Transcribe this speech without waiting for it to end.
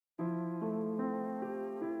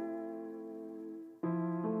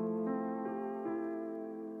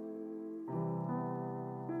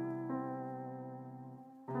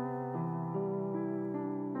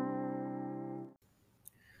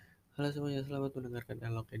Halo semuanya, selamat mendengarkan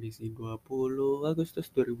dialog edisi 20 Agustus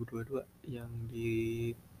 2022 yang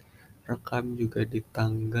direkam juga di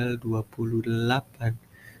tanggal 28.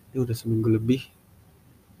 Ini udah seminggu lebih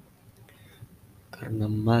karena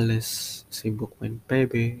males, sibuk main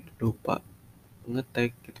PB, lupa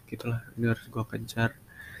ngetek gitu-gitulah. Ini harus gua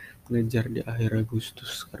ngejar di akhir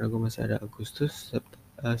Agustus karena gua masih ada Agustus,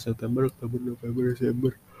 September, Oktober, November,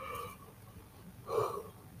 Desember.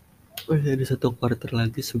 Masih ada 1 quarter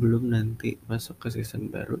lagi sebelum nanti masuk ke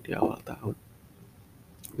season baru di awal tahun.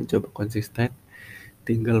 Mencoba konsisten,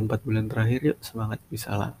 tinggal 4 bulan terakhir, yuk semangat,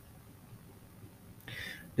 bisa lah.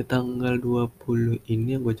 Di tanggal 20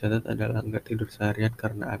 ini yang gue catat adalah nggak tidur seharian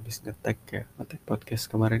karena abis ngetek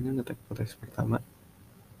podcast kemarin kan, ngetek podcast pertama.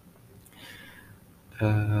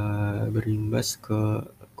 Berimbas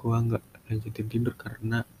ke gue nggak lanjutin tidur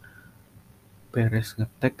karena beres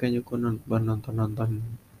ngetek kayaknya gue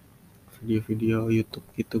nonton video-video YouTube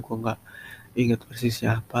gitu. Gue nggak inget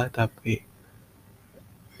persisnya apa, tapi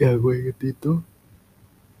ya gue inget itu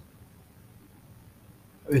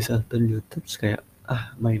bisa nonton YouTube terus kayak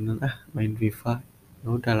main FIFA. Ya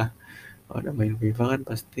udahlah, kalau udah main FIFA kan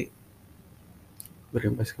pasti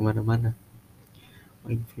berimbas kemana-mana.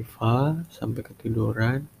 Main FIFA sampai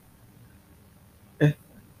ketiduran.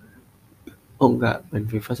 Enggak, main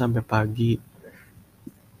FIFA sampai pagi.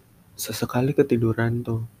 Sesekali ketiduran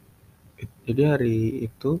tuh. Jadi hari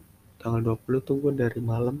itu tanggal 20 tuh gue dari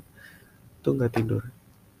malam tuh nggak tidur.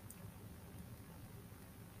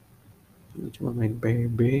 Cuma main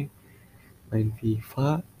PB, main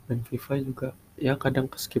FIFA juga ya kadang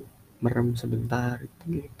keskip merem sebentar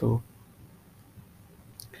gitu.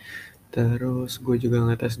 Terus gue juga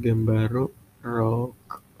ngetes game baru,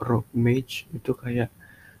 Rock Mage, itu kayak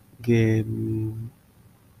game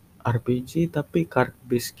RPG tapi card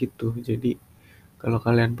based gitu. Jadi kalau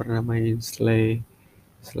kalian pernah main Slay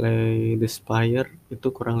the Spire,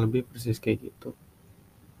 itu kurang lebih persis kayak gitu.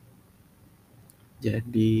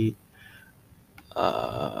 Jadi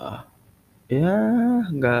uh, ya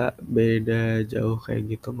nggak beda jauh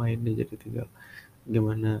kayak gitu mainnya. Jadi tinggal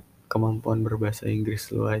gimana kemampuan berbahasa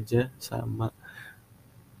Inggris lu aja sama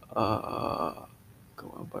uh,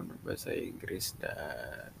 kemampuan berbahasa Inggris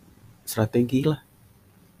dan strategi lah.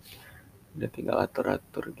 Udah tinggal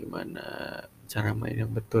atur-atur gimana cara main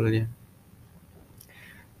yang betulnya.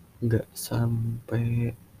 Nggak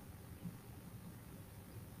sampai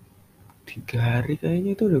 3 hari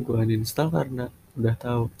kayaknya itu udah gue uninstall karena udah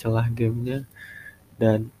tahu celah gamenya.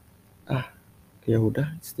 Dan ya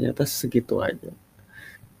udah, ternyata segitu aja.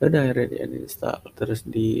 Udah akhirnya di uninstall. Terus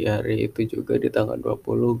di hari itu juga di tanggal 20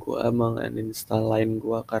 gue emang uninstall line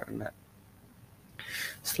gue karena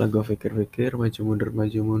setelah gue pikir-pikir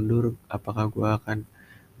maju mundur apakah gue akan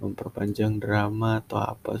memperpanjang drama atau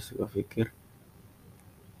apa. Terus gue pikir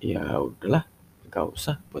ya udahlah, gak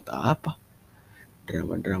usah, buat apa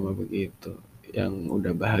drama-drama begitu. Yang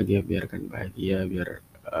udah bahagia biarkan bahagia, biar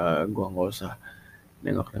gue nggak usah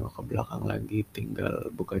nengok-nengok ke belakang lagi, tinggal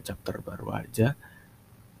buka chapter baru aja.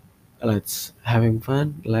 Let's having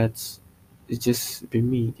fun, let's just be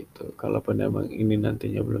me gitu. Kalaupun emang ini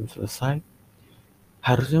nantinya belum selesai,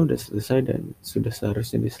 harusnya udah selesai dan sudah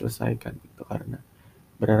seharusnya diselesaikan gitu. Karena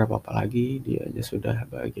berharap apa lagi, dia aja sudah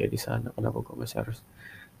bahagia di sana, kenapa gue masih harus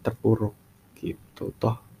terpuruk gitu.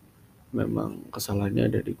 Toh memang kesalahannya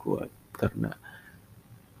ada di gue karena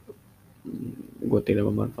gue tidak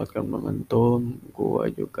memanfaatkan momentum, gue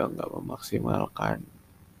juga nggak memaksimalkan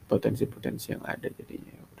potensi-potensi yang ada,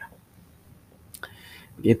 jadinya ya udah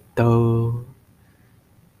gitu.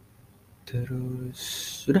 Terus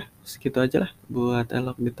sudah segitu aja lah buat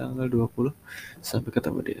elok di tanggal 20. Sampai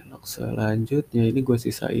ketemu di elok selanjutnya. Ini gue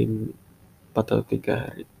sisain 4 atau 3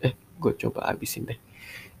 hari. Gue coba habisin deh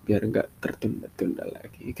biar nggak tertunda-tunda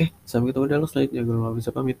lagi. Oke, sampai ketemu di elok selanjutnya. Gue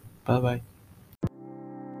bisa pamit. Bye bye.